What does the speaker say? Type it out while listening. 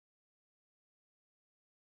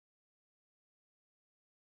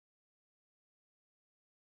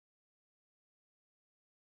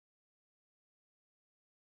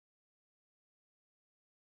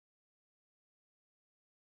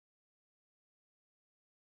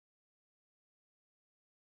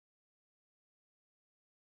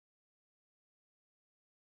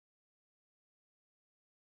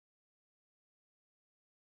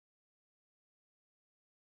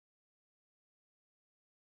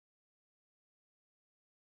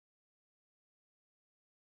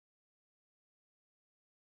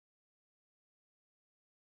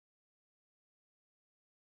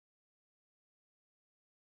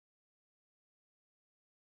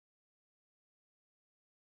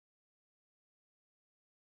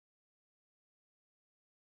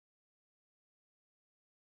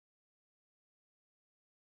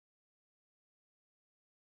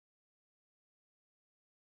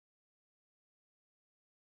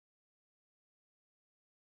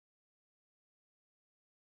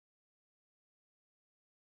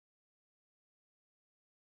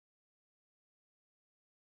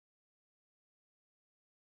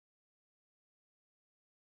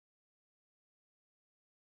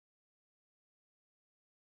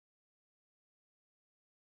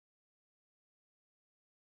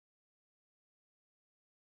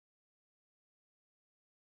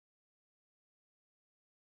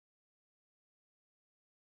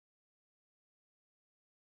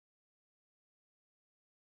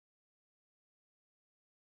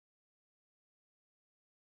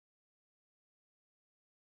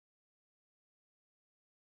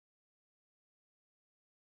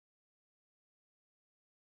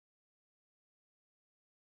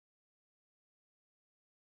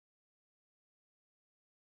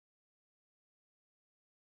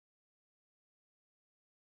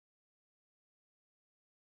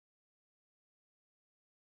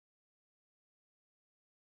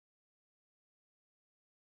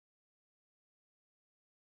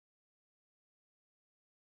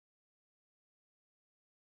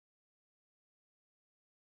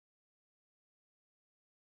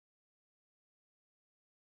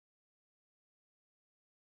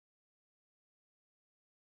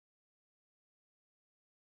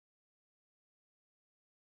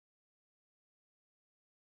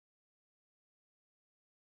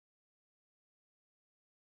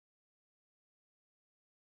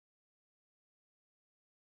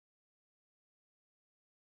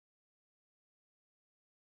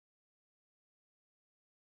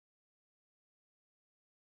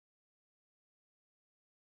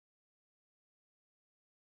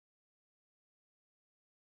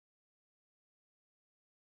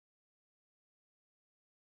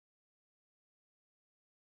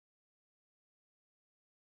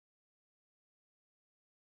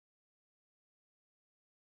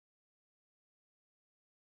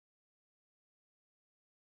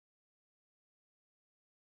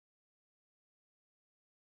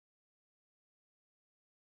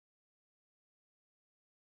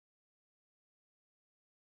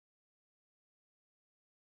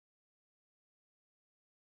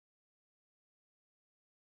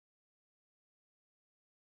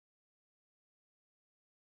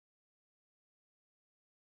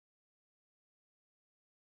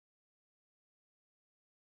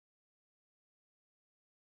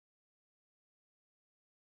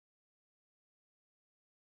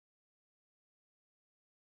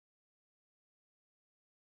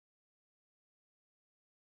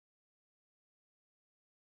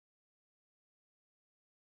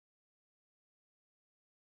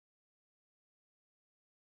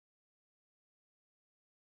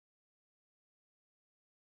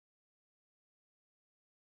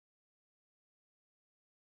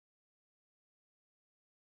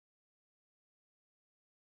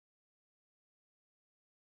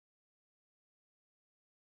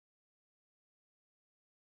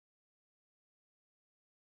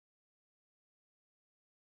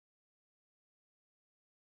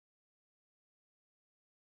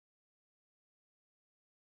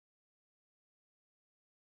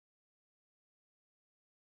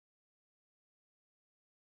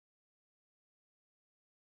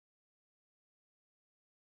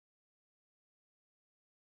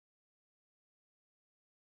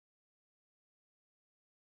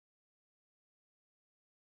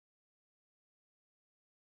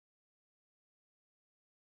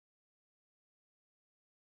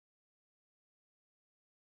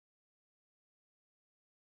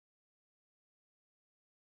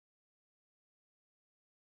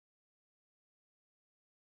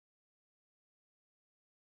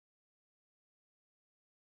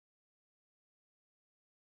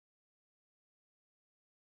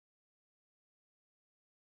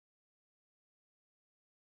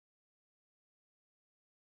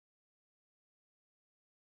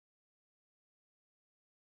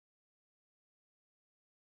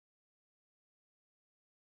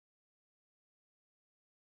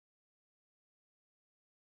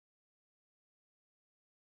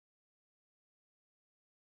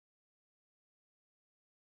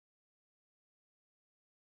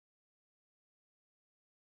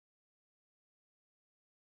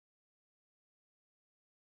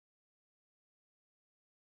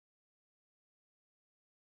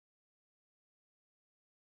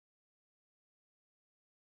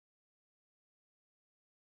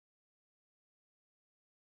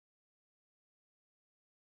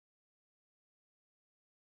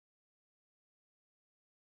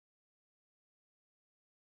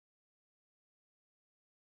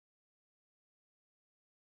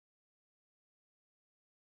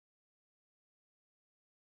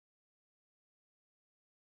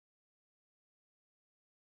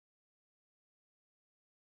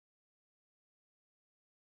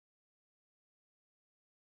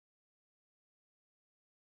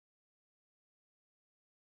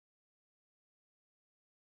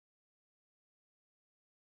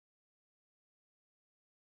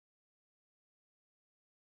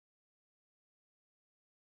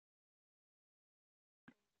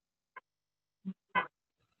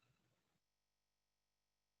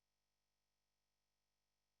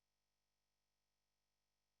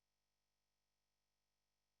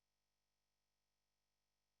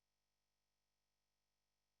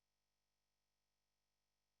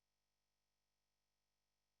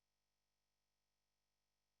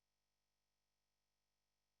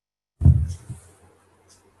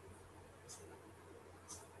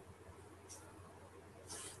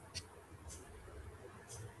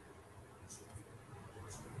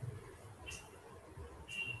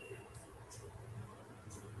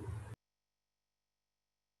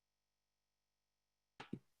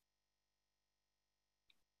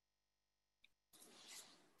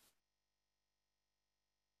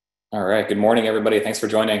All right. Good morning, everybody. Thanks for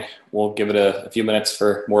joining. We'll give it a few minutes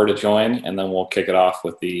for more to join, and then we'll kick it off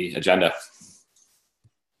with the agenda.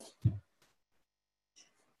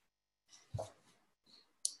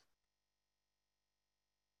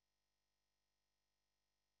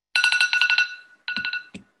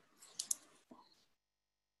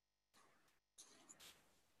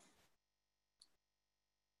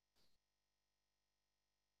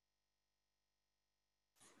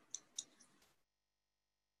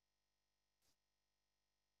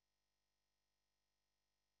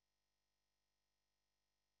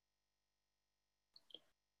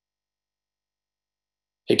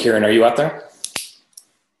 Hey, Kieran, are you out there?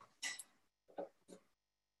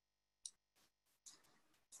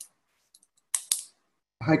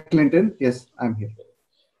 Hi, Clinton. Yes, I'm here.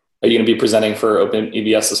 Are you going to be presenting for Open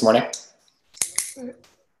EBS this morning?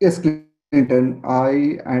 Yes, Clinton.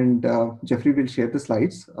 I and Jeffrey will share the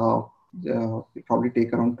slides. It'll probably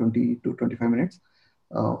take around 20 to 25 minutes.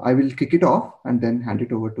 I will kick it off and then hand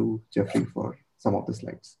it over to Jeffrey for some of the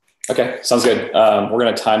slides. Okay, sounds good. We're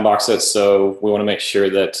going to time box it, so we want to make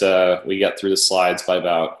sure that we get through the slides by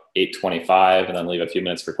about 8:25, and then leave a few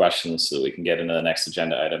minutes for questions so that we can get into the next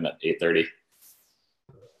agenda item at 8:30.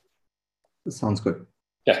 Sounds good.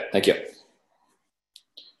 Yeah, thank you.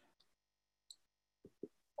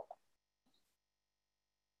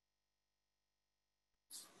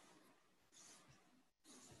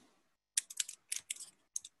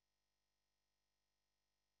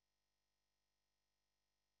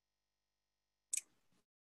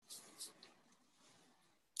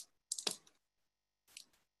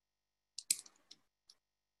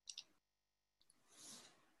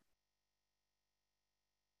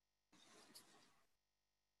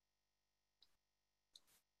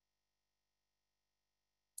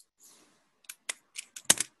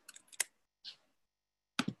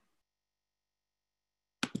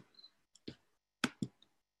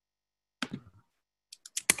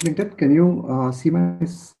 Clinton, can you see my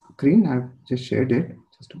screen? I've just shared it.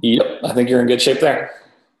 Yep, I think you're in good shape there.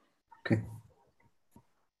 Okay.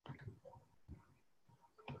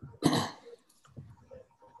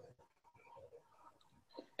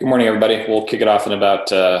 Good morning, everybody. We'll kick it off in about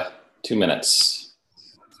 2 minutes.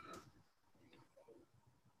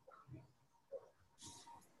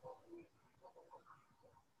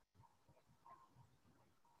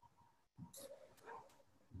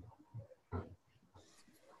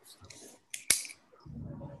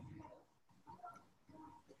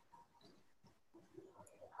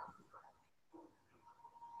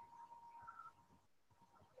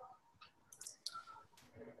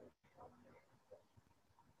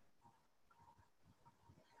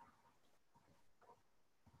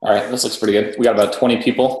 All right, this looks pretty good. We got about 20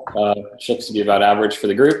 people, which looks to be about average for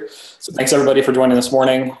the group. So thanks everybody for joining this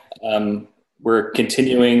morning. We're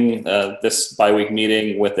continuing this bi-week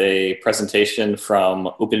meeting with a presentation from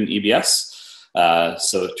Open EBS.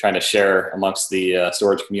 So trying to share amongst the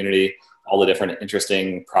storage community all the different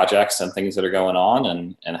interesting projects and things that are going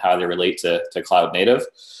on and how they relate to cloud native.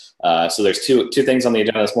 So there's two things on the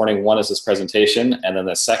agenda this morning. One is this presentation, and then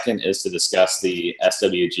the second is to discuss the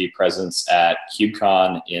SWG presence at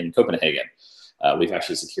KubeCon in Copenhagen. We've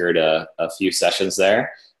actually secured a few sessions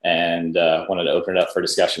there, and wanted to open it up for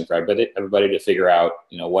discussion for everybody to figure out,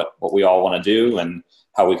 what we all want to do and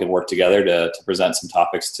how we can work together to present some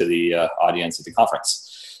topics to the audience at the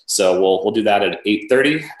conference. So we'll do that at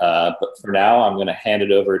 8:30. But for now, I'm going to hand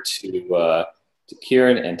it over to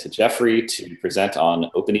Kieran and to Jeffrey to present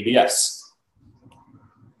on OpenEBS.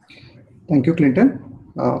 Thank you, Clinton.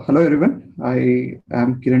 Hello, everyone. I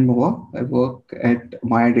am Kiran Moa. I work at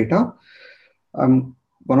Maya Data. I'm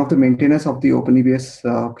one of the maintainers of the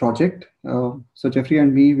OpenEBS project. So Jeffrey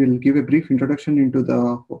and me will give a brief introduction into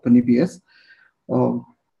the OpenEBS.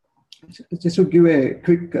 Just to give a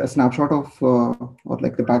quick snapshot of or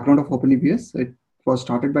like the background of OpenEBS, it was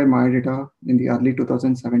started by Maya Data in the early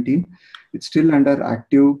 2017. It's still under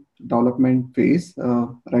active development phase.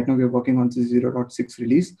 Right now, we're working on the 0.6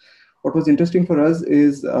 release. What was interesting for us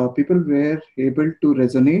is people were able to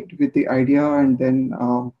resonate with the idea, and then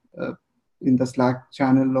in the Slack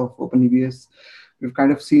channel of OpenEBS, we've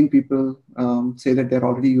kind of seen people say that they're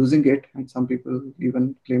already using it, and some people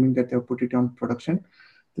even claiming that they've put it on production.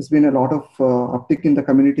 There's been a lot of uptick in the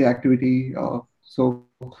community activity. So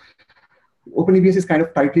OpenEBS is kind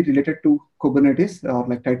of tightly related to Kubernetes, or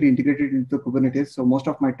like tightly integrated into Kubernetes. So most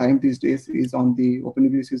of my time these days is on the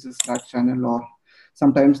OpenEBS users Slack channel, or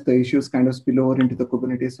sometimes the issues kind of spill over into the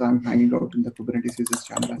Kubernetes. So I'm hanging out in the Kubernetes users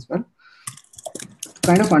channel as well. To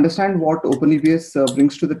kind of understand what OpenEBS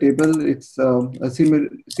brings to the table, it's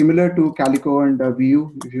similar to Calico and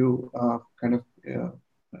Vue. If you kind of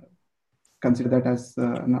consider that as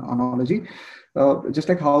an analogy. Just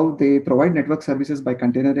like how they provide network services by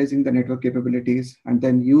containerizing the network capabilities and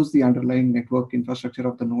then use the underlying network infrastructure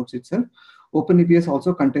of the nodes itself, OpenEBS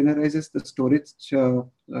also containerizes the storage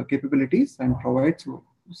capabilities and provides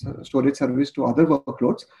storage service to other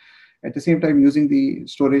workloads, at the same time using the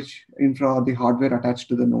storage infra, the hardware attached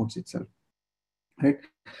to the nodes itself. Right.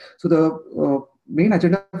 So the main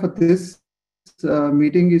agenda for this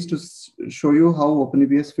meeting is to show you how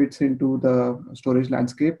OpenEBS fits into the storage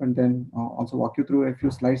landscape, and then also walk you through a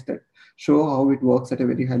few slides that show how it works at a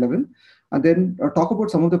very high level, and then talk about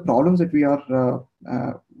some of the problems that we are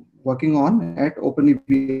working on at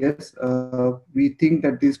OpenEBS. We think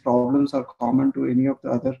that these problems are common to any of the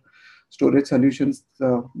other storage solutions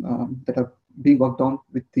that are being worked on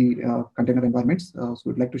with the container environments. So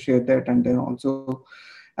we'd like to share that, and then also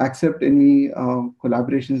accept any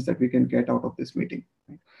collaborations that we can get out of this meeting.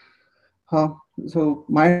 So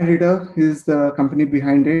MyData is the company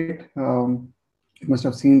behind it. You must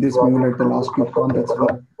have seen this mule at the last KubeCon. That's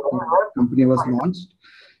when the company was launched.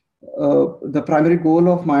 The primary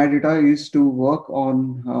goal of MyData is to work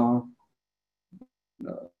on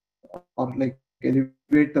or like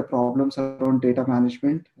elevate the problems around data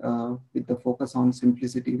management with the focus on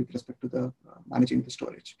simplicity with respect to the managing the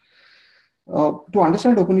storage. To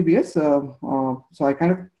understand OpenEBS, so I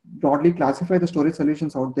kind of broadly classify the storage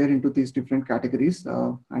solutions out there into these different categories,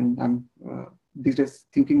 and I'm these days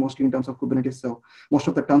thinking mostly in terms of Kubernetes. So most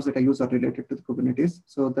of the terms that I use are related to the Kubernetes.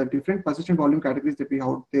 So the different persistent volume categories that we have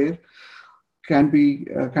out there can be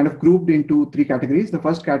kind of grouped into three categories. The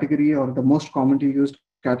first category, or the most commonly used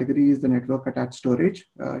category, is the network attached storage.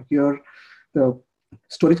 Here, the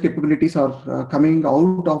storage capabilities are coming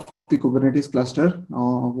out of the Kubernetes cluster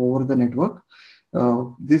over the network.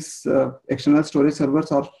 This external storage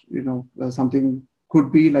servers are, something could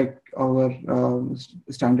be like our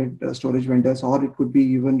standard storage vendors, or it could be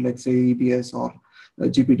even, let's say, EBS or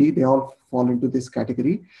GPT. They all fall into this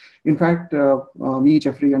category. In fact, me,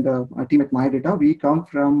 Jeffrey, and the team at MyData, we come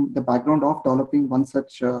from the background of developing one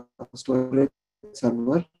such storage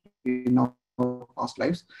server in our past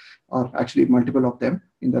lives, or actually multiple of them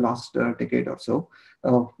in the last decade or so,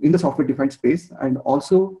 in the software-defined space, and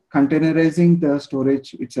also containerizing the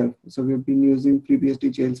storage itself. So we've been using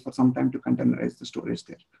FreeBSD jails for some time to containerize the storage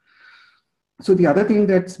there. So the other thing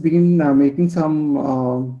that's been making some,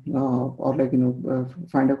 or like,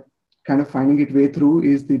 finding its way through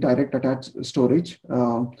is the direct attached storage.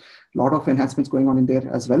 A lot of enhancements going on in there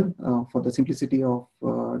as well for the simplicity of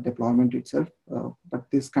deployment itself. But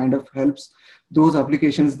this kind of helps those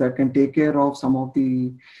applications that can take care of some of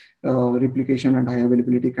the replication and high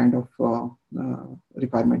availability kind of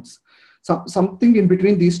requirements. So something in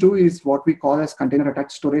between these two is what we call as container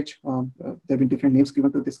attached storage. There have been different names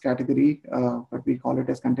given to this category, but we call it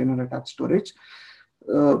as container attached storage.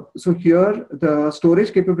 So here, the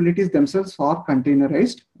storage capabilities themselves are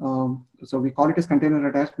containerized. So we call it as container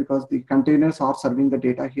attached because the containers are serving the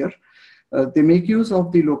data here. They make use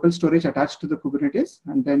of the local storage attached to the Kubernetes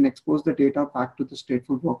and then expose the data back to the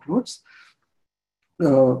stateful workloads.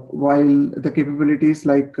 While the capabilities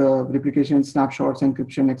like replication, snapshots,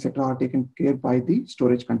 encryption, etc., are taken care by the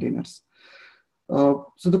storage containers.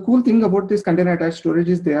 So the cool thing about this container attached storage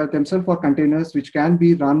is they are themselves for containers which can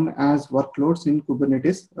be run as workloads in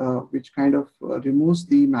Kubernetes, which kind of removes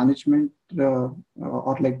the management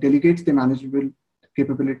or like delegates the manageable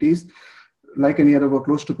capabilities like any other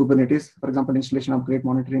workloads to Kubernetes. For example, installation, upgrade,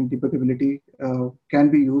 monitoring, debuggability can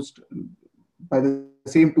be used by the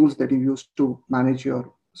same tools that you use to manage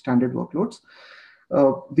your standard workloads.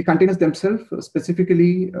 The containers themselves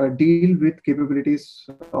specifically deal with capabilities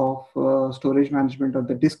of storage management or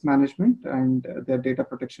the disk management and their data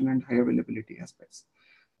protection and high availability aspects,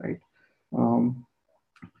 right?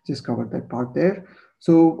 Just covered that part there.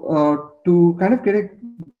 So to kind of get a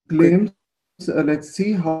glimpse, let's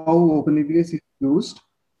see how OpenEBS is used.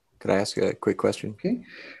 Could I ask a quick question? Okay,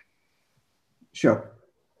 sure.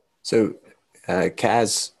 So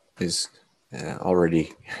CAS is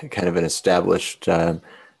already kind of an established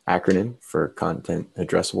acronym for content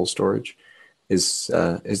addressable storage. Is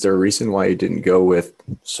there a reason why you didn't go with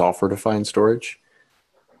software-defined storage?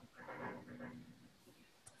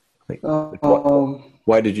 Like,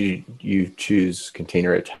 why did you choose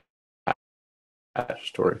container attached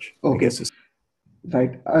storage? Okay. I guess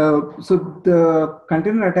right. So the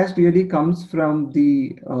container attached really comes from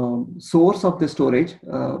the source of the storage.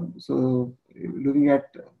 So looking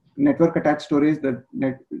at network attached storage, the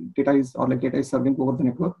data is serving over the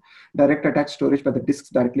network. Direct attached storage, by the disks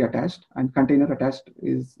directly attached, and container attached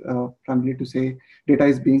is primarily to say data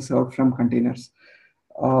is being served from containers.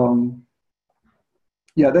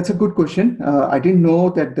 Yeah, that's a good question. I didn't know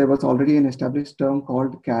that there was already an established term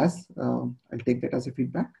called CAS. I'll take that as a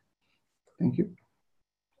feedback. Thank you.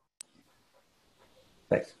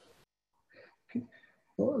 Thanks. Okay.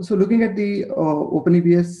 So looking at the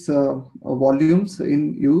OpenEBS volumes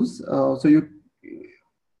in use,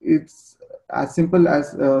 it's as simple as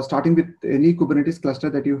starting with any Kubernetes cluster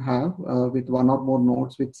that you have with one or more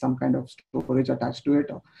nodes with some kind of storage attached to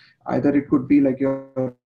it. Either it could be like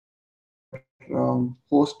your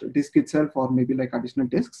host disk itself or maybe like additional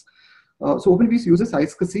disks. So OpenBS uses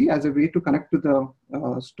iSCSI as a way to connect to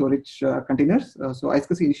the storage containers. So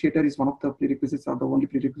iSCSI initiator is one of the prerequisites or the only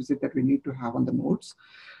prerequisite that we need to have on the nodes.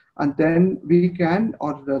 And then we can,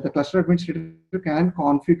 or the cluster administrator can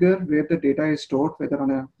configure where the data is stored, whether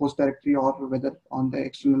on a host directory or whether on the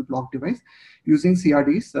external block device using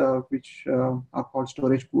CRDs, which are called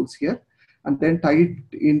storage pools here, and then tie it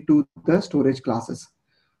into the storage classes.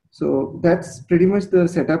 So that's pretty much the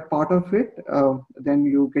setup part of it. Then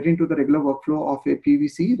you get into the regular workflow of a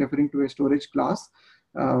PVC referring to a storage class.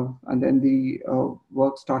 And then the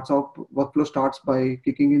workflow starts by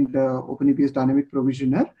kicking in the OpenEBS dynamic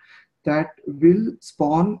provisioner that will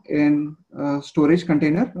spawn in storage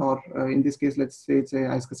container, or in this case, let's say it's a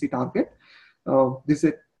iSCSI target. This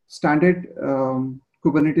is a standard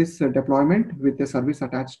Kubernetes deployment with a service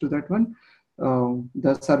attached to that one.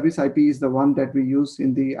 The service IP is the one that we use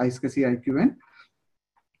in the iSCSI IQN.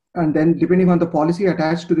 And then depending on the policy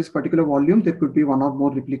attached to this particular volume, there could be one or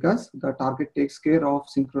more replicas. The target takes care of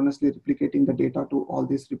synchronously replicating the data to all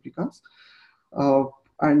these replicas.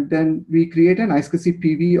 And then we create an iSCSI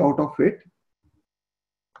PV out of it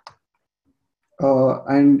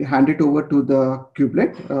and hand it over to the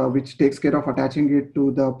kubelet, which takes care of attaching it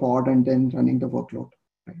to the pod and then running the workload.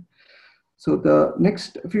 Right? So the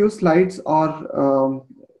next few slides are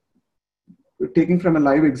taking from a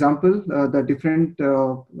live example, the different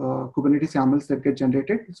Kubernetes YAMLs that get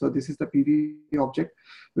generated. So this is the PV object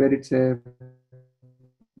where it's a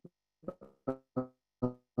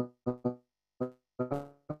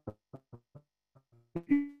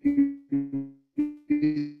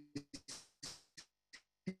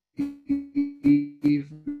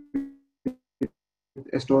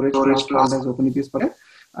storage class called as OpenEBS bucket,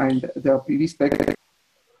 and the PV spec.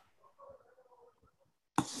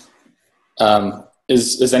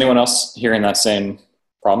 Is anyone else hearing that same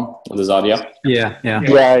problem with his audio? Yeah.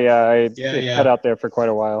 It cut out there for quite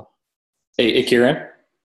a while. Hey, Kieran?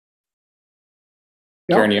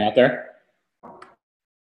 Yeah. Kieran, you out there?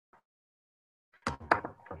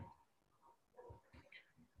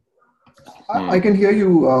 I can hear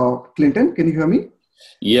you, Clinton. Can you hear me?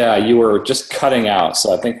 Yeah, you were just cutting out.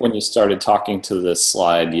 So I think when you started talking to this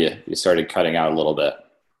slide, you started cutting out a little bit.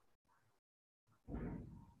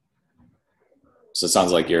 So it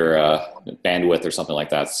sounds like your bandwidth or something like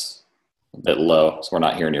that's a bit low, so we're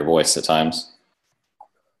not hearing your voice at times.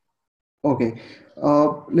 Okay.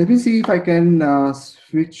 Let me see if I can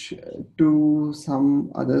switch to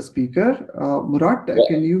some other speaker. Murat,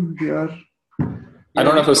 can you hear? I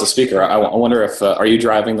don't know if it's a speaker. I wonder if, are you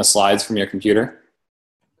driving the slides from your computer?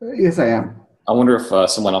 Yes, I am. I wonder if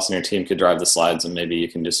someone else on your team could drive the slides and maybe you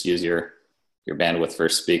can just use your bandwidth for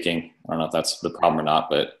speaking. I don't know if that's the problem or not,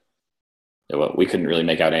 but we couldn't really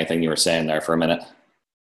make out anything you were saying there for a minute.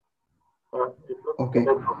 Okay.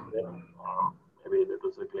 Maybe that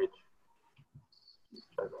was a glitch.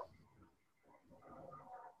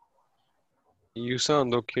 You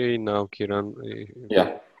sound okay now, Kiran.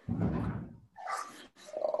 Yeah.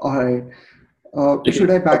 All right. Should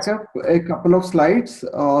I back up a couple of slides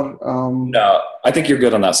or? No, I think you're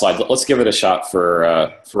good on that slide. Let's give it a shot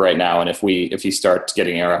for right now. And if you start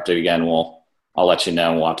getting interrupted again, I'll let you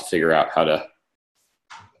know. We'll have to figure out how to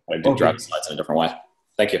drive the slides in a different way.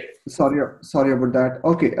 Thank you. Sorry about that.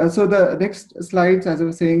 Okay. So the next slides, as I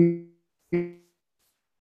was saying,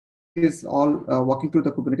 is all walking through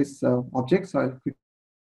the Kubernetes objects. So I'll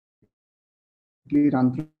quickly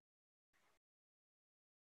run through.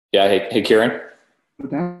 Yeah. Hey, Kieran.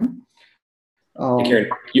 Them. Hey, Kieran,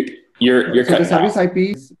 you're so cutting the service out. IP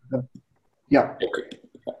is, yeah.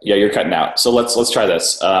 Yeah, you're cutting out. So let's try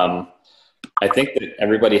this. I think that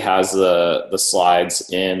everybody has the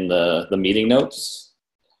slides in the meeting notes.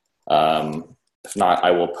 If not,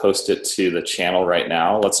 I will post it to the channel right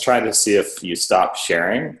now. Let's try to see if you stop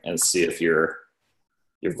sharing and see if your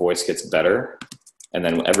voice gets better. And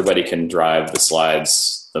then everybody can drive the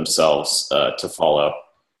slides themselves to follow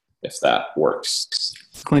if that works.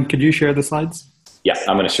 Clint, could you share the slides? Yeah,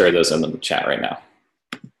 I'm going to share those in the chat right now.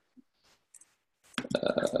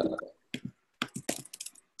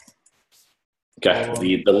 Okay,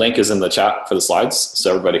 the link is in the chat for the slides,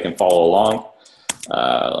 so everybody can follow along.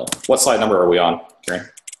 What slide number are we on, Kieran?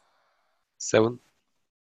 7.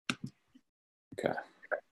 Okay.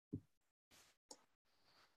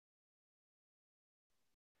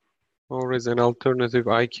 Or as an alternative,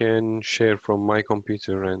 I can share from my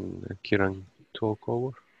computer and Kiran talk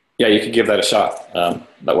over. Yeah, you could give that a shot.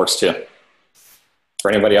 That works too.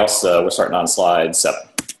 For anybody else, we're starting on slide 7.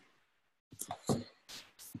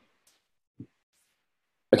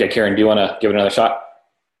 Okay, Kieran, do you want to give it another shot?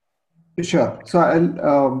 Sure. So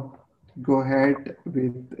I'll go ahead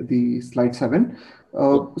with the slide 7.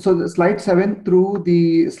 So the slide 7 through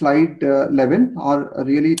the slide 11 are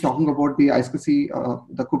really talking about the iSCSI,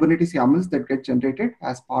 the Kubernetes YAMLs that get generated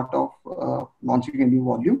as part of launching a new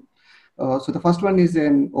volume. So the first one is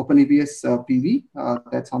an OpenEBS PV,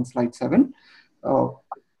 that's on slide 7.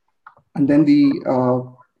 And then the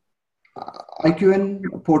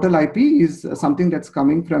IQN portal IP is something that's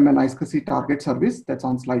coming from an iSCSI target service, that's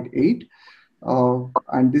on slide 8.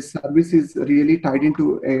 And this service is really tied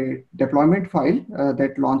into a deployment file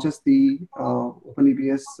that launches the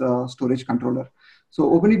OpenEBS storage controller. So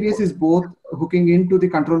OpenEBS is both hooking into the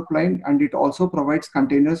control plane, and it also provides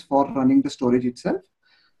containers for running the storage itself.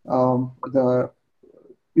 The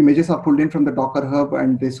images are pulled in from the Docker Hub,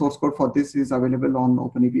 and the source code for this is available on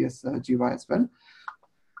OpenEBS Jiva as well.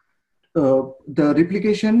 The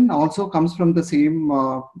replication also comes from the same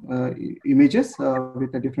images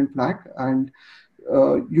with a different flag, and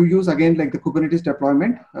you use again like the Kubernetes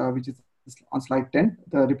deployment, which is on slide 10.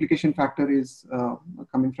 The replication factor is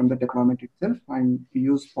coming from the deployment itself, and we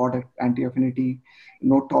use pod anti-affinity,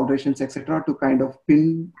 node tolerations, etc., to kind of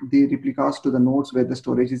pin the replicas to the nodes where the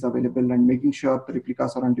storage is available and making sure the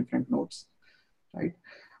replicas are on different nodes, right?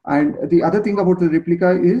 And the other thing about the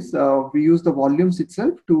replica is we use the volumes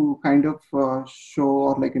itself to kind of show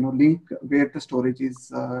or link where the storage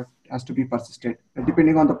is has to be persisted.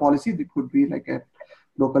 Depending on the policy, it could be like a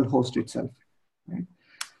local host itself. Right?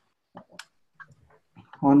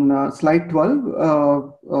 On slide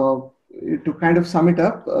 12, to kind of sum it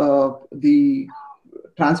up, the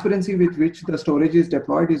transparency with which the storage is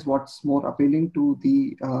deployed is what's more appealing to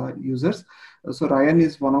the users. So Ryan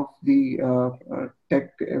is one of the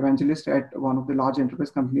tech evangelists at one of the large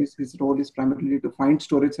enterprise companies. His role is primarily to find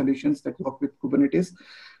storage solutions that work with Kubernetes.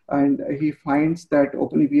 And he finds that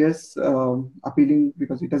OpenEBS appealing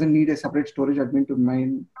because it doesn't need a separate storage admin to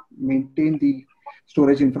maintain the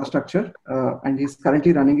storage infrastructure. And he's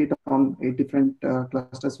currently running it on 8 different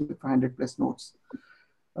clusters with 500 plus nodes.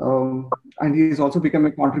 And he's also become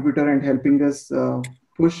a contributor and helping us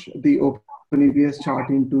push the OpenEBS chart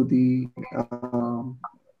into the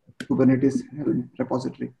Kubernetes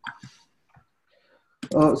repository.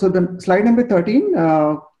 So the slide number 13,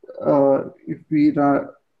 if we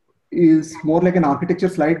is more like an architecture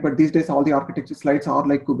slide, but these days all the architecture slides are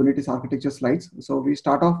like Kubernetes architecture slides. So we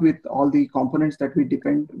start off with all the components that we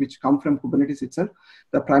depend, which come from Kubernetes itself.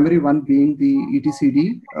 The primary one being the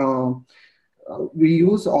etcd. We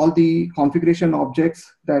use all the configuration objects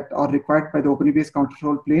that are required by the OpenEBS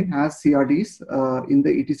control plane as CRDs in the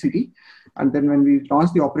etcd. And then when we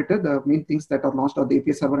launch the operator, the main things that are launched are the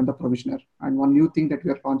API server and the provisioner. And one new thing that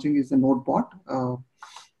we are launching is the node bot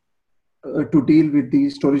to deal with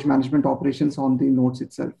the storage management operations on the nodes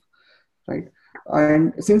itself, right?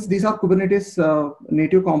 And since these are Kubernetes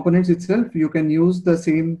native components itself, you can use the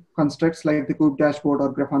same constructs like the kube dashboard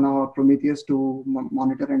or Grafana or Prometheus to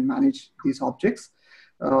monitor and manage these objects.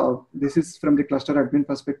 This is from the cluster admin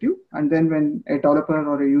perspective. And then when a developer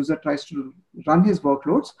or a user tries to run his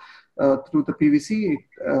workloads through the PVC,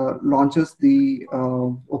 it launches the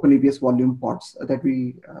OpenEBS volume pods that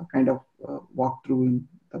we kind of walked through in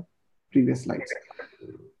the previous slides,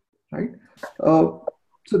 right?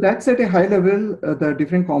 So that's at a high level, the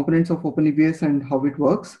different components of OpenEBS and how it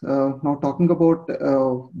works. Now talking about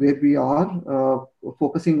where we are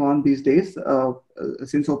focusing on these days,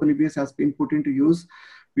 since OpenEBS has been put into use,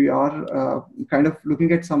 we are kind of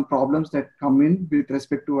looking at some problems that come in with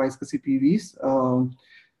respect to iSCSI PVs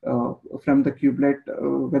from the kubelet,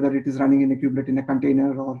 whether it is running in a kubelet in a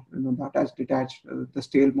container or the attached, detached, the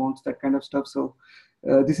stale mounts, that kind of stuff. So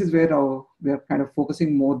this is where we are kind of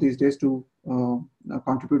focusing more these days to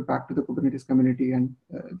contribute back to the Kubernetes community. And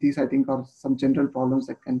these, I think, are some general problems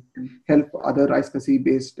that can help other iSCSI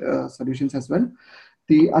based solutions as well.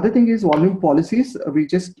 The other thing is volume policies. We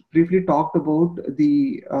just briefly talked about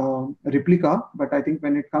the replica, but I think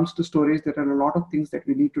when it comes to storage, there are a lot of things that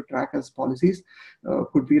we need to track as policies.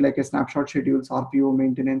 Could be like a snapshot schedules, RPO,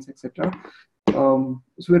 maintenance, etc. So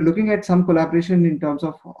we're looking at some collaboration in terms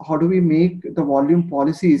of how do we make the volume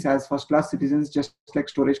policies as first-class citizens, just like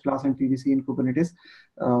storage class and PVC in Kubernetes,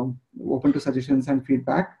 open to suggestions and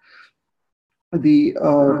feedback. The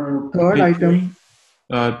third Hey, item.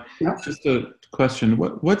 Yeah. Just a question.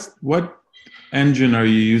 What engine are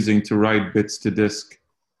you using to write bits to disk?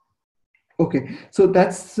 Okay, so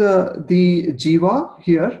that's the Jiva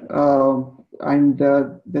here, and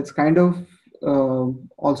that's kind of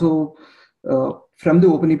also from the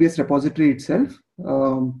OpenEBS repository itself.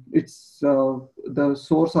 It's the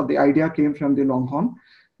source of the idea came from the Longhorn.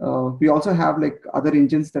 We also have like other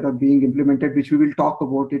engines that are being implemented, which we will talk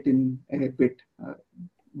about it in a bit.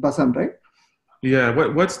 Basam, right? Yeah.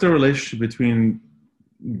 What's the relationship between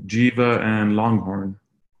Jiva and Longhorn?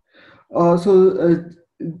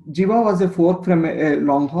 Jiva was a fork from a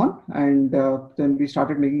Longhorn, and then we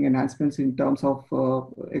started making enhancements in terms of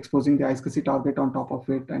exposing the iSCSI target on top of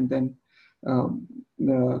it, and then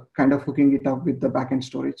kind of hooking it up with the backend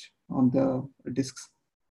storage on the disks.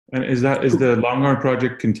 And is the Longhorn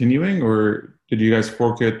project continuing, or did you guys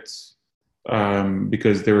fork it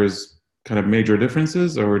because there was kind of major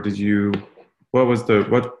differences, or did you?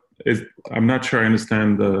 I'm not sure I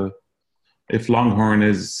understand if Longhorn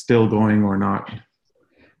is still going or not.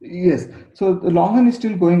 Yes, so the Longhorn is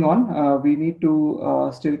still going on. We need to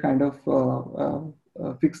still kind of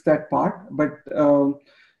fix that part, but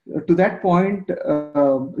to that point,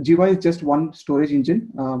 Jiva is just one storage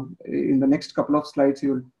engine. In the next couple of slides,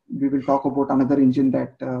 we will talk about another engine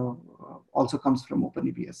that also comes from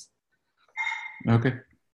OpenEBS. Okay.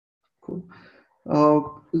 Cool.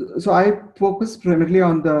 So I focus primarily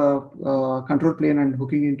on the control plane and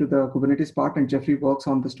hooking into the Kubernetes part, and Jeffrey works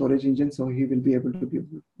on the storage engine, so he will be able to give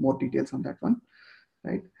more details on that one,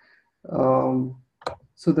 right?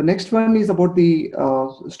 So the next one is about the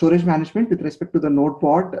storage management with respect to the node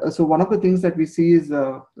pod. So one of the things that we see is,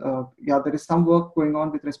 there is some work going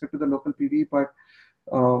on with respect to the local PV, but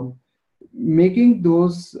making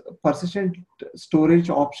those persistent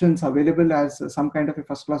storage options available as some kind of a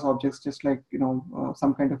first-class objects, just like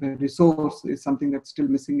some kind of a resource, is something that's still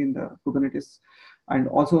missing in the Kubernetes. And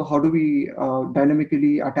also, how do we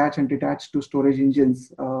dynamically attach and detach to storage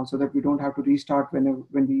engines so that we don't have to restart when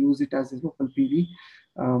we use it as a local PV?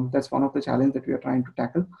 That's one of the challenges that we are trying to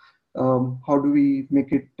tackle. How do we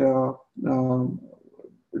make it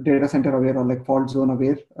data center aware or like fault zone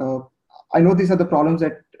aware? I know these are the problems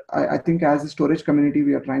that I think as a storage community,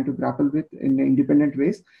 we are trying to grapple with in independent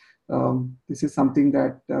ways. This is something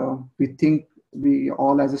that we think we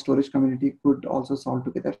all as a storage community could also solve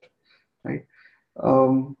together, right?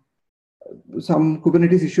 Some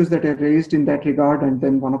Kubernetes issues that are raised in that regard, and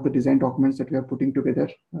then one of the design documents that we are putting together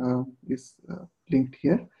is linked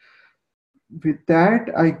here. With that,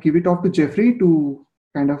 I give it off to Jeffrey to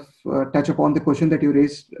kind of touch upon the question that you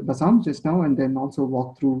raised, Basam, just now, and then also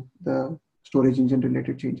walk through the storage engine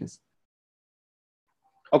related changes.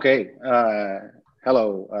 Okay.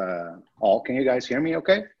 Hello, all. Can you guys hear me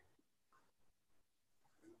okay?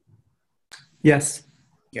 Yes.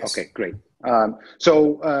 Yes. Okay, great.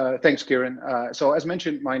 Thanks, Kiran. So as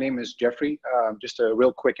mentioned, my name is Jeffrey. Just a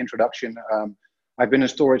real quick introduction. I've been in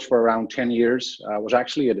storage for around 10 years. I was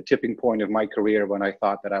actually at a tipping point of my career when I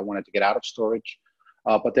thought that I wanted to get out of storage.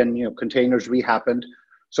 But then, containers re-happened.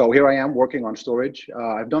 So here I am working on storage.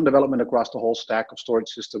 I've done development across the whole stack of storage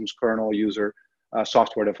systems, kernel, user,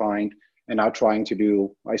 software-defined, and now trying to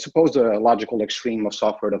do, I suppose, the logical extreme of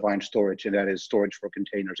software-defined storage, and that is storage for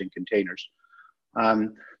containers in containers.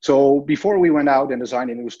 So before we went out and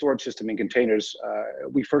designed a new storage system in containers,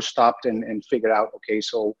 we first stopped and figured out, okay,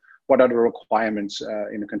 so what are the requirements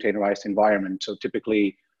in a containerized environment? So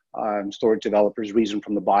typically, storage developers reason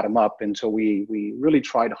from the bottom up, and so we really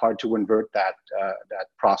tried hard to invert that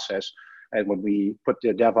process. And when we put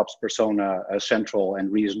the DevOps persona central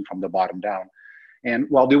and reason from the bottom down, and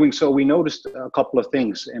while doing so, we noticed a couple of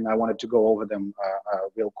things, and I wanted to go over them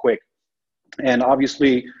real quick. And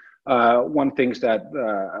obviously, one things that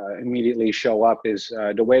immediately show up is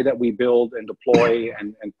the way that we build and deploy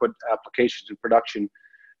and put applications in production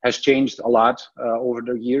has changed a lot over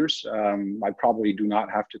the years. I probably do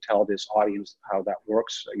not have to tell this audience how that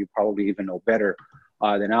works. You probably even know better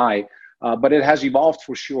than I, but it has evolved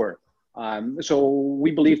for sure. So we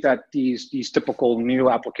believe that these typical new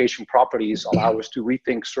application properties allow us to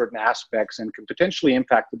rethink certain aspects and can potentially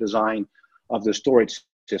impact the design of the storage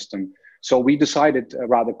system. So we decided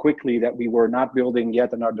rather quickly that we were not building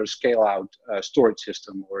yet another scale-out storage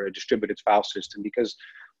system or a distributed file system, because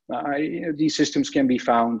these systems can be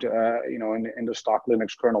found, in the stock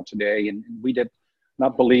Linux kernel today, and we did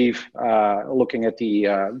not believe, looking at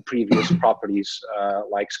the previous properties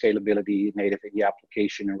like scalability, native in the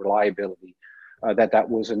application, and reliability, that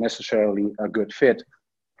was necessarily a good fit.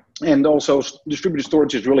 And also, distributed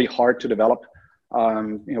storage is really hard to develop.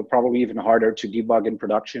 Probably even harder to debug in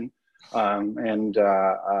production.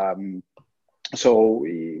 So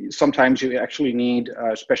sometimes you actually need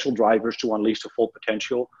special drivers to unleash the full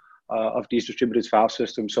potential of these distributed file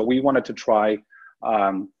systems. So we wanted to try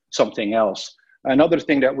something else. Another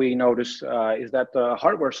thing that we noticed is that the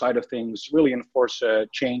hardware side of things really enforce a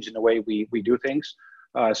change in the way we do things.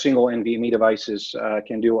 Single NVMe devices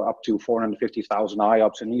can do up to 450,000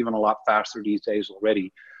 IOPS and even a lot faster these days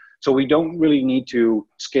already. So we don't really need to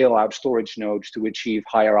scale out storage nodes to achieve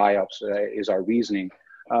higher IOPS is our reasoning.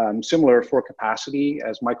 Similar for capacity,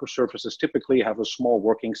 as microservices typically have a small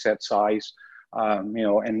working set size, and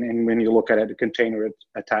when you look at it, a container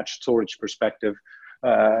attached storage perspective,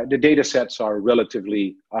 the data sets are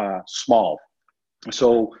relatively small.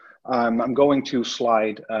 So I'm going to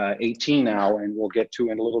slide 18 now, and we'll get to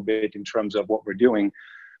in a little bit in terms of what we're doing.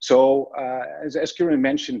 So as Kieran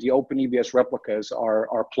mentioned, the OpenEBS replicas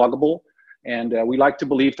are pluggable. And we like to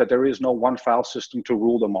believe that there is no one file system to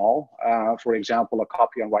rule them all. For example, a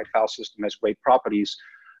copy on write file system has great properties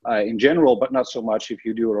in general, but not so much if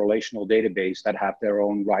you do a relational database that have their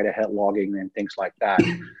own write-ahead logging and things like that.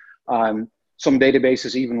 Some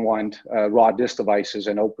databases even want raw disk devices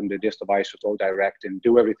and open the disk device with ODirect and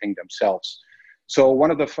do everything themselves. So one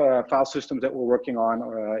of the file systems that we're working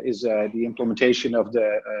on is the implementation of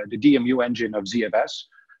the DMU engine of ZFS.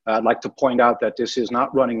 I'd like to point out that this is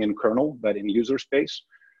not running in kernel, but in user space.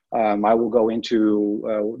 I will go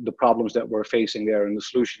into the problems that we're facing there and the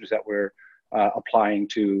solutions that we're applying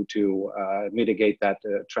to mitigate that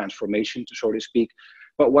transformation, so to speak.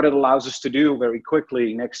 But what it allows us to do very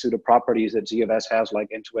quickly, next to the properties that ZFS has, like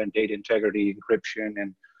end-to-end data integrity, encryption,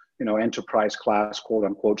 and enterprise class, quote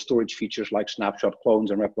unquote, storage features like snapshot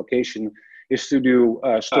clones and replication, is to do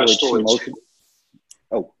storage.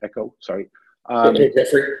 Oh, echo, sorry. Hey,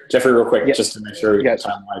 Jeffrey, real quick, yes. Just to make sure yes.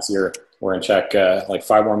 time-wise we're in check, like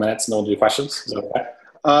 5 more minutes and then we'll do questions. Is that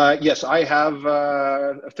okay? Yes, I have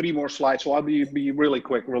 3 more slides, so I'll be really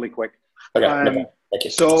quick. Okay, thank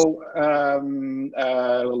you. So,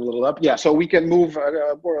 so we can move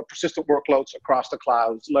persistent workloads across the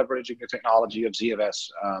clouds, leveraging the technology of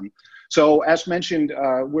ZFS. So as mentioned,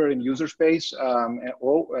 we're in user space.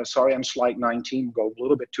 Sorry, I'm slide 19, go a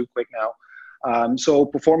little bit too quick now. So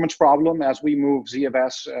performance problem as we move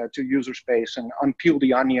ZFS to user space and unpeel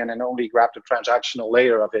the onion and only grab the transactional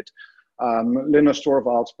layer of it. Linus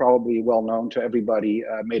Torvalds, probably well known to everybody,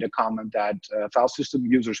 made a comment that file system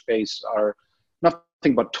user space are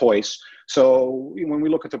nothing but toys. So when we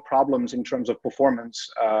look at the problems in terms of performance,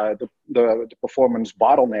 the performance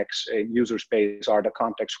bottlenecks in user space are the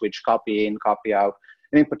context switch, copy in, copy out,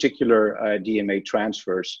 and in particular DMA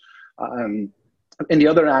transfers. And the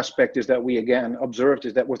other aspect is that we again observed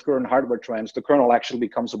is that with current hardware trends, the kernel actually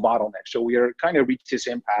becomes a bottleneck. So we are kind of reached this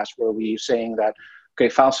impasse where we're saying that, okay,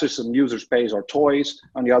 file system user space are toys.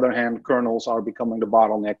 On the other hand, kernels are becoming the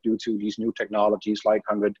bottleneck due to these new technologies like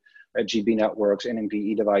 100 GB networks,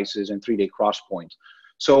 NMPE devices, and 3-day crosspoint.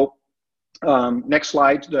 So next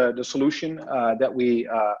slide, the solution that we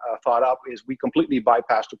thought up is we completely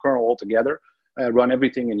bypass the kernel altogether, run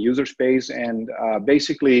everything in user space, and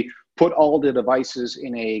basically put all the devices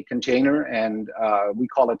in a container, and we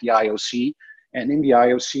call it the IOC. And in the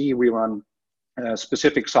IOC, we run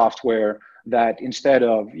specific software that instead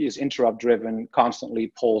of is interrupt driven,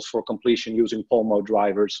 constantly pulls for completion using pull mode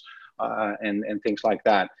drivers and things like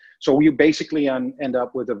that. So you basically end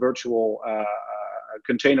up with a virtual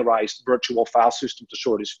containerized virtual file system,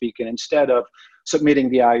 so to speak. And instead of submitting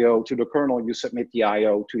the IO to the kernel, you submit the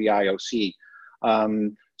IO to the IOC.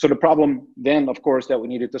 So the problem then, of course, that we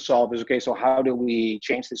needed to solve is, okay, so how do we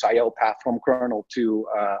change this IO path from kernel to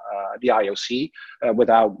the IOC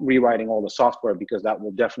without rewriting all the software, because that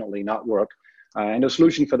will definitely not work. And the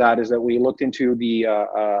solution for that is that we looked into the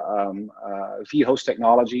vhost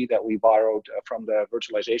technology that we borrowed from the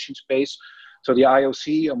virtualization space. So the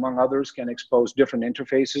IOC, among others, can expose different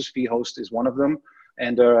interfaces. vhost is one of them.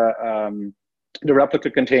 And the replica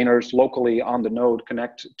containers locally on the node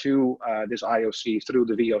connect to this IOC through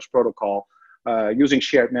the vhost protocol using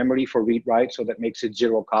shared memory for read-write, so that makes it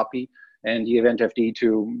 0 copy, and the event FD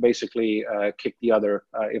to basically kick the other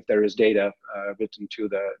if there is data written to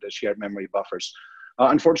the shared memory buffers.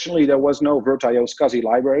 Unfortunately, there was no VirtIO SCSI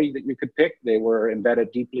library that you could pick. They were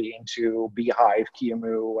embedded deeply into Beehive,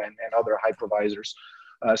 QEMU, and other hypervisors.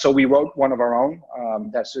 So we wrote one of our own.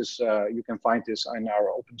 That's just, you can find this in our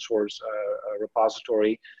open source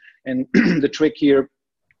repository. And the trick here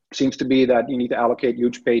seems to be that you need to allocate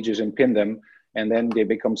huge pages and pin them, and then they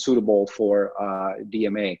become suitable for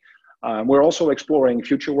DMA. We're also exploring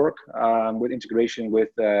future work with integration with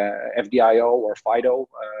FDIO or FIDO,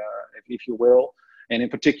 if you will. and in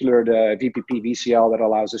particular the VPP VCL that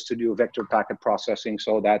allows us to do vector packet processing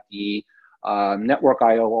so that the network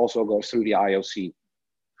I/O also goes through the IOC.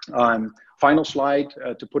 Final slide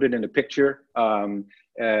to put it in the picture.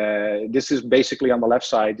 This is basically on the left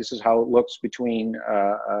side. This is how it looks between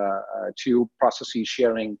two processes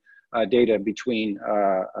sharing data between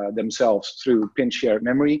themselves through pin shared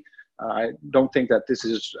memory. I don't think that this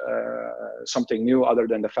is something new, other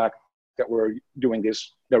than the fact that we're doing this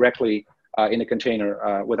directly in a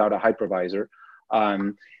container without a hypervisor.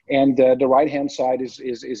 And the right-hand side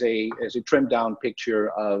is a trimmed down picture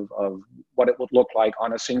of what it would look like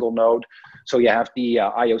on a single node. So you have the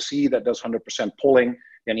IOC that does 100% pulling,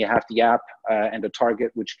 then you have the app and the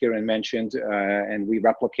target, which Kieran mentioned, and we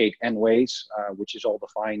replicate n ways, which is all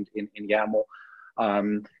defined in YAML.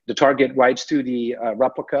 The target writes to the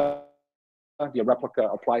replica. The replica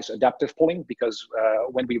applies adaptive pulling because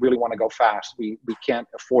when we really want to go fast, we can't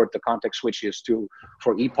afford the context switches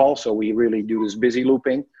for ePOL, so we really do this busy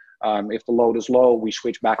looping. If the load is low, we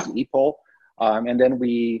switch back to ePOL. And then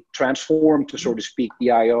we transform to, so to speak,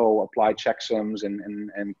 the IO, apply checksums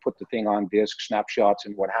and put the thing on disk, snapshots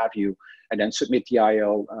and what have you, and then submit the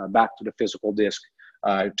IO back to the physical disk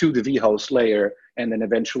to the vhost layer, and then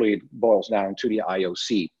eventually it boils down to the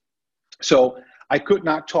IOC. So I could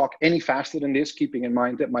not talk any faster than this, keeping in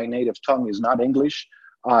mind that my native tongue is not English.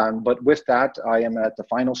 But with that, I am at the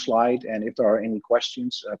final slide, and if there are any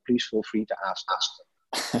questions, please feel free to ask us.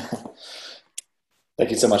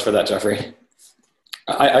 Thank you so much for that, Jeffrey.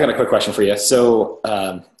 I got a quick question for you. So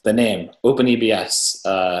the name, OpenEBS,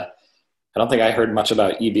 I don't think I heard much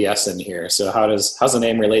about EBS in here. So how's the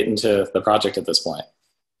name relate into the project at this point?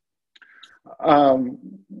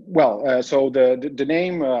 So the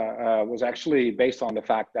name was actually based on the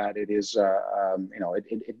fact that it is,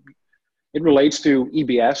 it relates to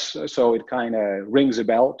EBS, so it kind of rings a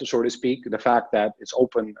bell, to so to speak. The fact that it's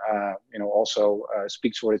open, also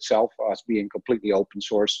speaks for itself, us being completely open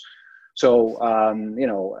source. So,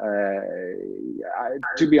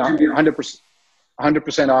 to be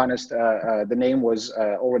 100% honest, the name was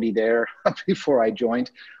already there before I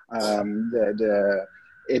joined.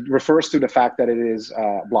 It refers to the fact that it is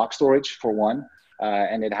block storage, for one,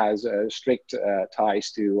 and it has strict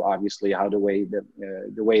ties to, obviously, how the way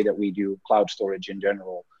that we do cloud storage in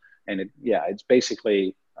general. And it's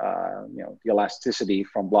basically the elasticity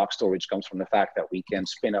from block storage comes from the fact that we can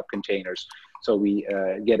spin up containers, so we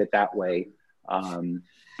get it that way.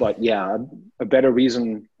 But yeah, a better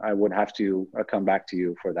reason, I would have to come back to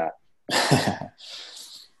you for that.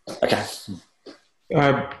 Okay.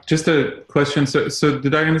 Just a question. So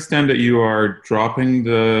did I understand that you are dropping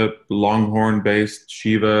the Longhorn-based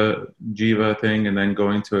Jiva thing and then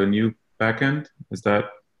going to a new backend? Is that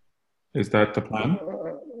the plan?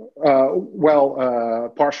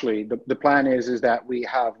 Partially. The plan is that we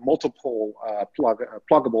have multiple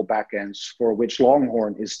pluggable backends, for which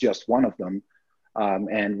Longhorn is just one of them.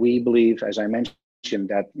 And we believe, as I mentioned,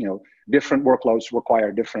 that different workloads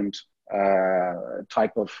require different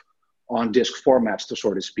type of on-disk formats, to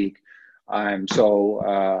so to speak. So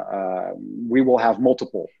we will have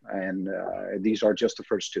multiple, and these are just the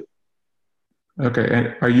first two. Okay,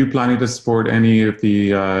 and are you planning to support any of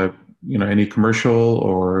the any commercial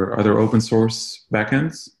or other open source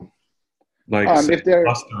backends, like if they're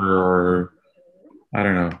Cluster, or I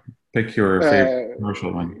don't know, pick your favorite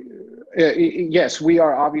commercial one? Yes, we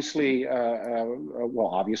are obviously,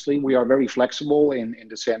 obviously we are very flexible in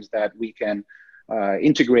the sense that we can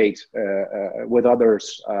integrate with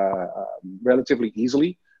others relatively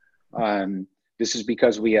easily. This is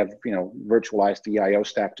because we have, virtualized the IO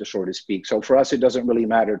stack, to so to speak. So for us, it doesn't really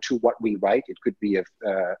matter to what we write. It could be a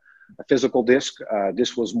physical disk.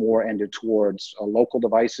 This was more ended towards local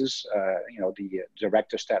devices, the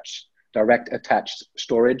direct attached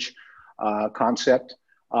storage concept.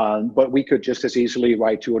 But we could just as easily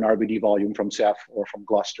write to an RBD volume from Ceph or from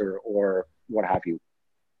Gluster or what have you.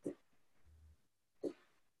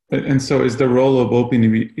 And so is the role of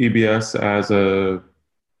OpenEBS as a,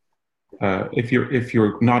 if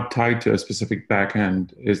you're not tied to a specific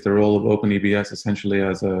backend, is the role of OpenEBS essentially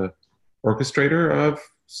as a orchestrator of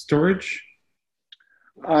storage?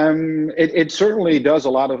 It certainly does a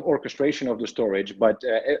lot of orchestration of the storage, but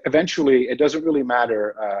eventually it doesn't really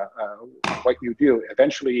matter what you do.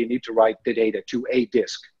 Eventually you need to write the data to a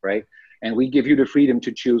disk, right? And we give you the freedom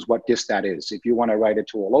to choose what disk that is. If you want to write it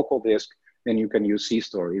to a local disk, then you can use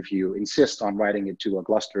CStore. If you insist on writing it to a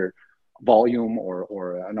Gluster volume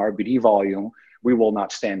or an RBD volume, we will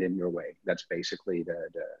not stand in your way. That's basically the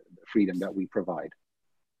freedom that we provide.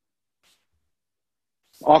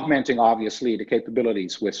 Augmenting, obviously, the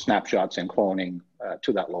capabilities with snapshots and cloning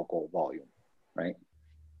to that local volume. right?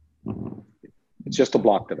 It's just a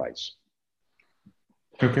block device.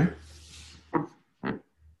 Okay.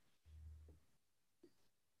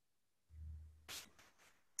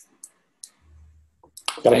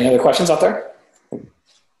 Got any other questions out there?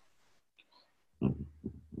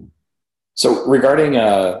 So regarding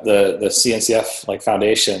the CNCF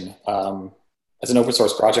foundation, as an open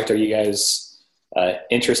source project, are you guys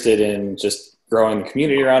interested in just growing the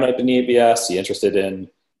community around OpenEBS? Are you interested in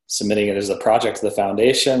submitting it as a project to the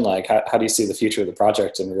foundation? How do you see the future of the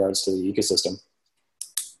project in regards to the ecosystem?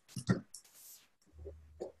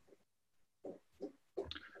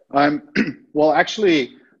 Well,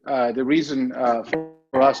 actually, the reason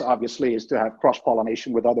for us, obviously, is to have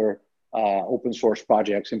cross-pollination with other open source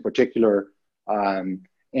projects in particular,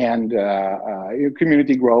 and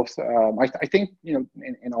community growth. I think,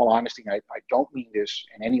 in all honesty, I don't mean this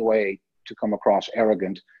in any way to come across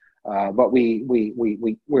arrogant, but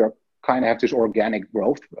we're kind of have this organic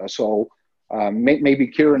growth. So maybe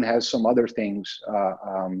Kieran has some other things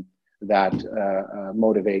that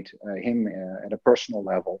motivate him at a personal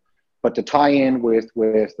level. But the tie-in with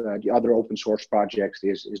the other open source projects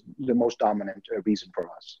is the most dominant reason for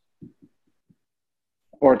us,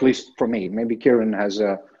 or at least for me. Maybe Kieran has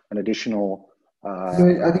an additional.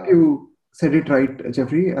 I think you said it right,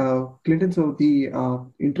 Jeffrey. Clinton. So the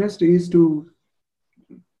interest is to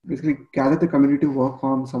basically gather the community to work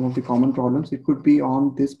on some of the common problems. It could be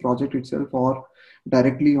on this project itself or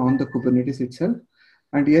directly on the Kubernetes itself.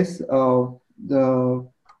 And yes,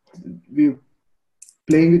 we're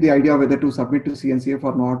playing with the idea whether to submit to CNCF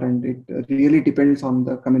or not, and it really depends on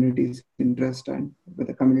the community's interest and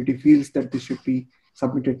whether the community feels that this should be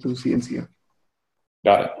submitted to CNCF.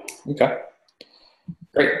 Got it. Okay.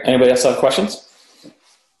 Great. Anybody else have questions?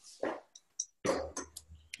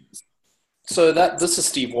 So this is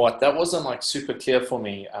Steve Watt. That wasn't super clear for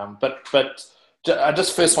me, but I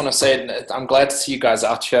just first want to say I'm glad to see you guys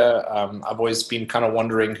out here. I've always been kind of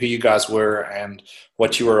wondering who you guys were and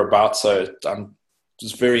what you were about. So I'm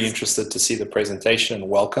just very interested to see the presentation.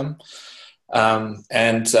 Welcome.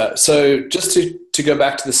 So just to go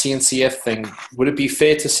back to the CNCF thing, would it be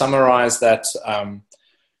fair to summarize that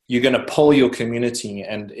you're going to poll your community,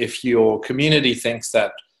 and if your community thinks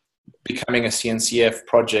that becoming a CNCF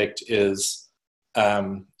project is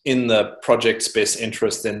in the project's best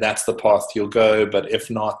interest, then that's the path you'll go. But if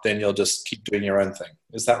not, then you'll just keep doing your own thing.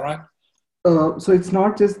 Is that right? So it's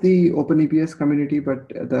not just the OpenEBS community, but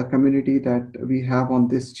the community that we have on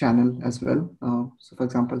this channel as well. So for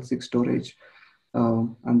example, SIG Storage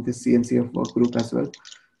and this CNCF work group as well.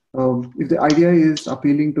 If the idea is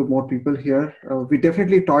appealing to more people here, we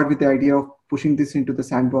definitely toyed with the idea of pushing this into the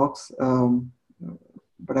sandbox.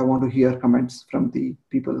 But I want to hear comments from the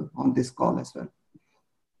people on this call as well.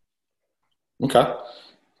 Okay.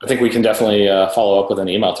 I think we can definitely follow up with an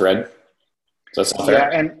email thread. Does that sound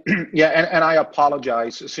fair? And I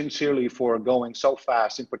apologize sincerely for going so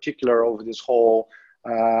fast, in particular over this whole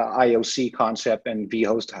IOC concept and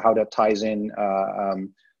vhost, how that ties in.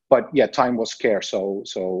 But yeah, time was scarce,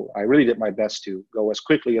 so I really did my best to go as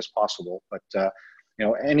quickly as possible. But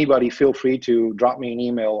anybody feel free to drop me an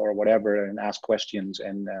email or whatever and ask questions,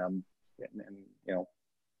 and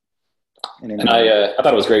I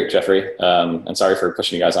thought it was great, Jeffrey. And sorry for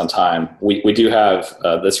pushing you guys on time. We do have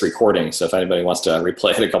this recording, so if anybody wants to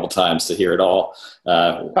replay it a couple times to hear it all,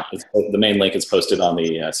 the main link is posted on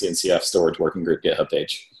the CNCF Storage Working Group GitHub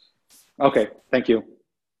page. Okay, thank you.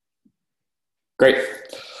 Great.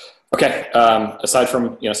 Okay. Aside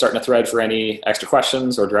from starting a thread for any extra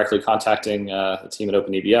questions or directly contacting the team at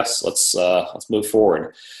OpenEBS, let's move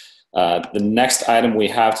forward. The next item we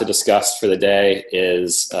have to discuss for the day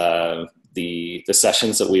is the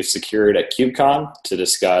sessions that we've secured at KubeCon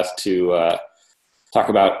to talk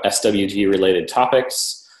about SWG related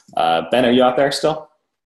topics. Ben, are you out there still?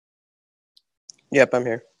 Yep, I'm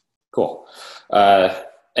here. Cool.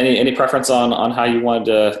 Any preference on how you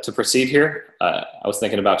wanted to proceed here? I was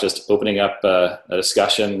thinking about just opening up a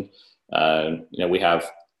discussion. We have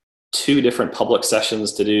 2 different public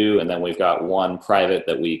sessions to do, and then we've got 1 private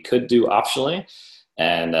that we could do optionally.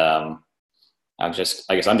 And I guess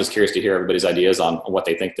I'm just curious to hear everybody's ideas on what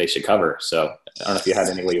they think they should cover. So I don't know if you had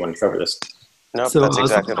any way you wanted to cover this. No, so that's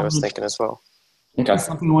exactly what I was thinking as well. Okay.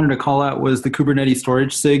 Something I wanted to call out was the Kubernetes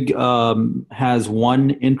storage SIG has 1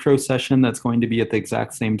 intro session that's going to be at the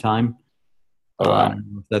exact same time. Oh, wow.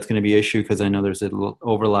 That's going to be an issue because I know there's a little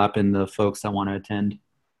overlap in the folks that want to attend.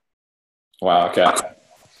 Wow. Okay.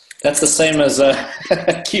 That's the same as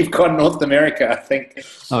KubeCon North America, I think.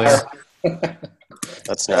 Oh, yeah.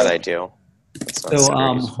 That's not ideal. So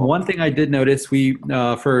one thing I did notice, we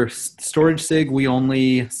for Storage SIG, we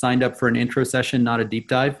only signed up for an intro session, not a deep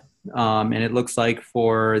dive. And it looks like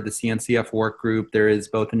for the CNCF work group, there is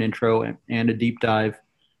both an intro and a deep dive.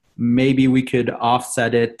 Maybe we could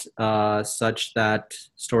offset it such that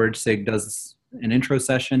Storage SIG does an intro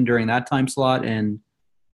session during that time slot and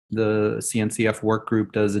the CNCF work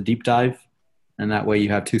group does a deep dive. And that way you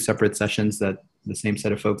have two separate sessions that the same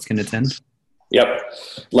set of folks can attend. Yep.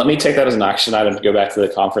 Let me take that as an action item to go back to the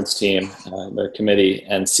conference team, their committee,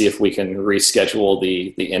 and see if we can reschedule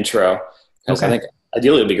the intro. Because I think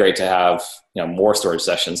ideally it would be great to have more storage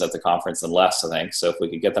sessions at the conference than less, I think. So if we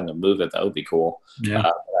could get them to move it, that would be cool. Yeah.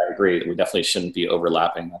 I agree. We definitely shouldn't be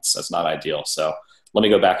overlapping. That's not ideal. So let me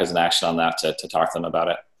go back as an action on that to talk to them about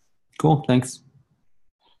it. Cool. Thanks.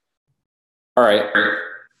 All right.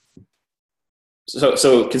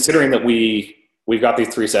 So considering that we've got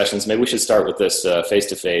these three sessions, maybe we should start with this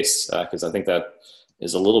face-to-face because I think that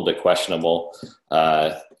is a little bit questionable.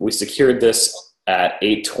 We secured this at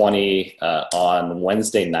 8:20 on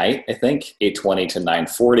Wednesday night, I think, 8:20 to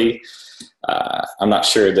 9:40. I'm not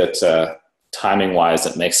sure that timing-wise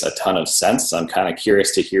it makes a ton of sense. I'm kind of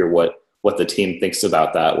curious to hear what the team thinks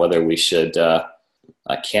about that, whether we should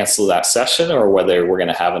cancel that session or whether we're going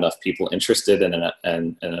to have enough people interested and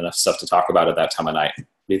enough stuff to talk about at that time of night. What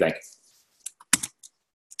do you think?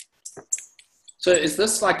 So is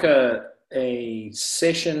this like a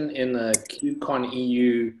session in the KubeCon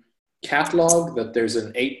EU catalog that there's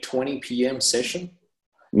an 8:20 p.m. session?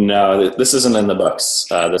 No, this isn't in the books.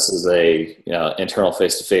 This is a internal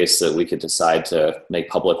face-to-face that we could decide to make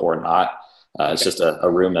public or not. It's just a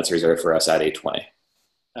room that's reserved for us at 8:20.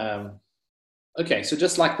 Okay, so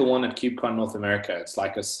just like the one at KubeCon North America, it's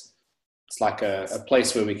like a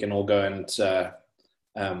place where we can all go and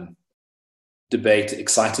debate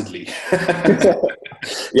excitedly.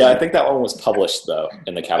 Yeah, I think that one was published though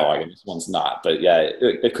in the catalog, and this one's not. But yeah,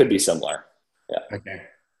 it could be similar. Yeah. Okay.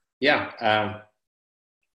 Yeah.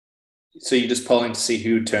 So you're just polling to see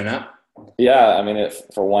who would turn up? Yeah, I mean,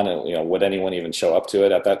 for one, would anyone even show up to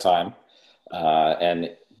it at that time?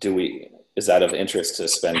 And is that of interest to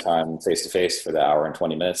spend time face to face for the hour and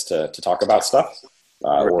 20 minutes to talk about stuff?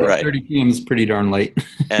 Right. 30 p.m. is pretty darn late.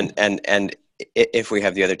 and if we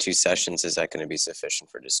have the other two sessions, is that going to be sufficient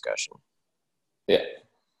for discussion? Yeah.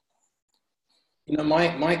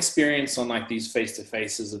 My experience on like these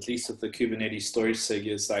face-to-faces, at least with the Kubernetes storage SIG,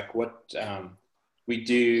 is like what we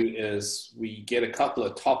do is we get a couple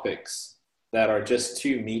of topics that are just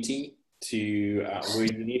too meaty to where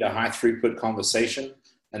you need a high throughput conversation,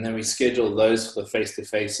 and then we schedule those for the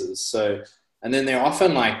face-to-faces. So, and then they're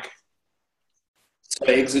often like so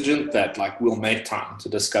exigent that like we'll make time to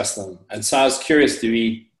discuss them. And so I was curious, do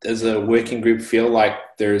we as a working group feel like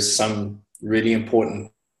there's some really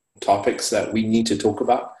important topics that we need to talk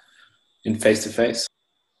about in face-to-face?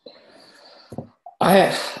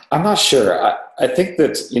 I'm not sure. I think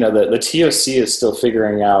that, the TOC is still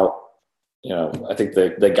figuring out, I think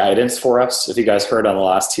the guidance for us. If you guys heard on the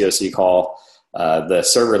last TOC call, the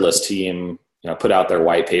serverless team, put out their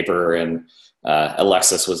white paper, and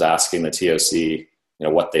Alexis was asking the TOC,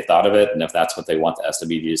 what they thought of it and if that's what they want the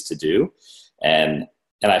SWDs to do. And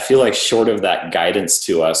I feel like short of that guidance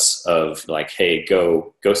to us of like, hey,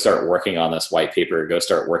 go start working on this white paper, go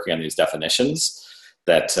start working on these definitions,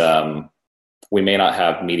 that we may not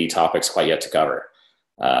have meaty topics quite yet to cover.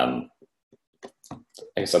 I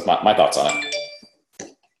guess that's my thoughts on it.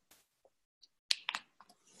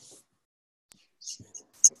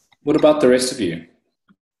 What about the rest of you?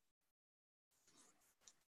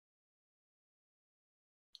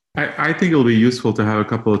 I think it'll be useful to have a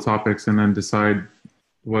couple of topics and then decide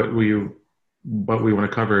what we want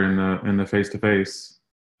to cover in the face-to-face.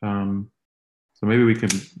 So maybe we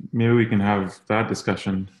can have that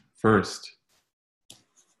discussion first.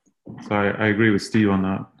 So I agree with Steve on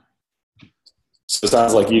that. So it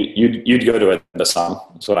sounds like you'd go to it, Bassam.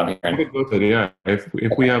 That's what I'm hearing. I could go to it, yeah.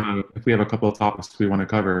 If we have a couple of topics we want to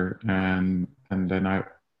cover, and then I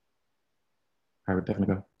would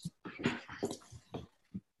definitely go.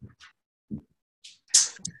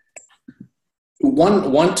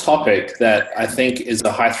 One topic that I think is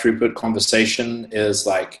a high throughput conversation is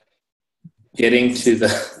like getting to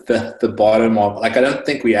the bottom of, like, I don't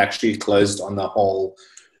think we actually closed on the whole,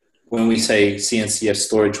 when we say CNCF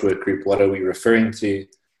storage work group, what are we referring to?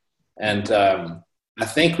 And I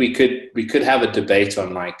think we could have a debate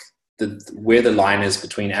on like where the line is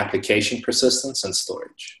between application persistence and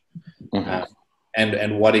storage. Mm-hmm.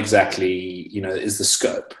 And what exactly, is the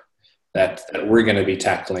scope that we're going to be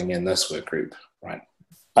tackling in this work group, right?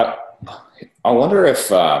 I wonder if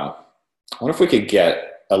we could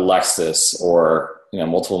get Alexis or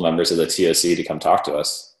multiple members of the TOC to come talk to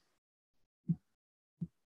us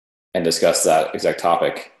and discuss that exact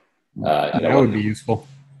topic. That would be useful.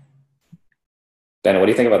 Ben, what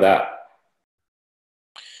do you think about that?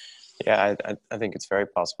 Yeah, I think it's very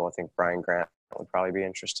possible. I think Brian Grant would probably be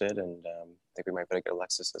interested, and I think we might better get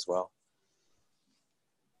Alexis as well.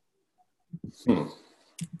 So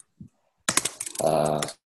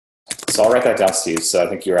I'll write that down, Steve. So I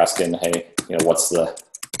think you're asking, hey, what's the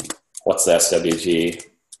SWG?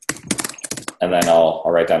 And then I'll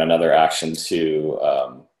write down another action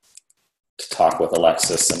to talk with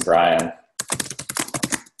Alexis and Brian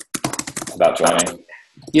about joining.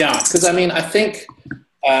 Yeah, because I think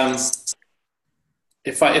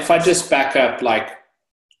if I just back up,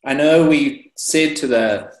 I know we said to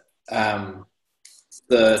the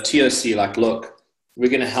TOC, look, we're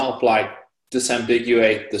going to help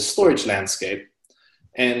disambiguate the storage landscape,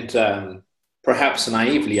 and perhaps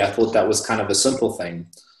naively, I thought that was kind of a simple thing,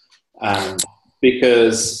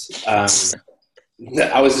 because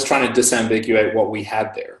I was just trying to disambiguate what we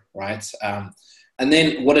had there, right? And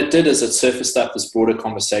then what it did is it surfaced up this broader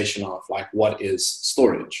conversation of what is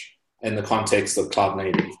storage in the context of cloud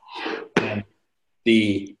native, and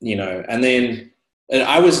and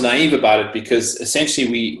I was naive about it because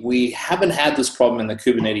essentially we haven't had this problem in the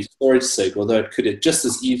Kubernetes storage SIG, although it could have just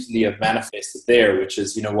as easily have manifested there, which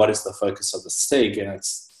is, what is the focus of the SIG, and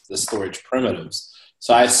it's the storage primitives.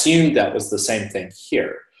 So I assumed that was the same thing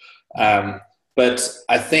here. But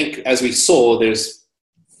I think, as we saw, there's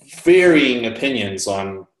varying opinions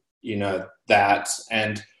on, that.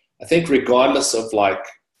 And I think regardless of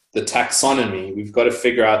the taxonomy, we've got to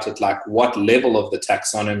figure out at what level of the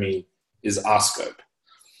taxonomy is our scope.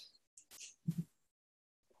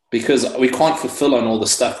 Because we can't fulfill on all the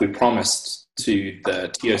stuff we promised to the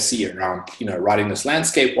TOC around, writing this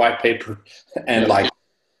landscape white paper and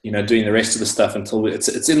doing the rest of the stuff until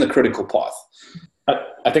it's in the critical path.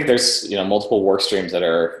 I think there's multiple work streams that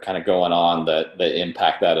are kind of going on that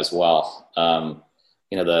impact that as well.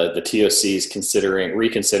 The TOC is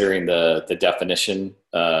reconsidering the definition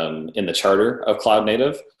in the charter of cloud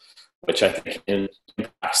native, which I think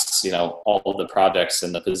impacts all of the projects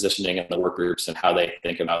and the positioning and the work groups and how they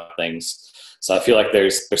think about things. So I feel like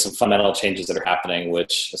there's some fundamental changes that are happening,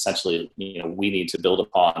 which essentially we need to build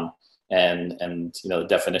upon, and the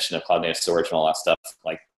definition of cloud native storage and all that stuff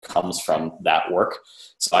comes from that work.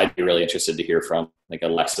 So I'd be really interested to hear from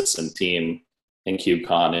Alexis and team in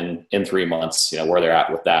KubeCon in 3 months, where they're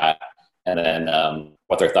at with that, and then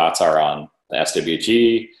what their thoughts are on the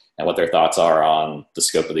SWG and what their thoughts are on the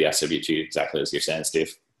scope of the SWG, exactly as you're saying,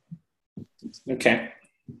 Steve. Okay.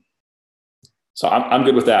 So I'm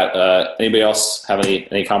good with that. Anybody else have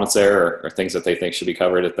any comments there or things that they think should be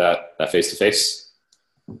covered at that face-to-face?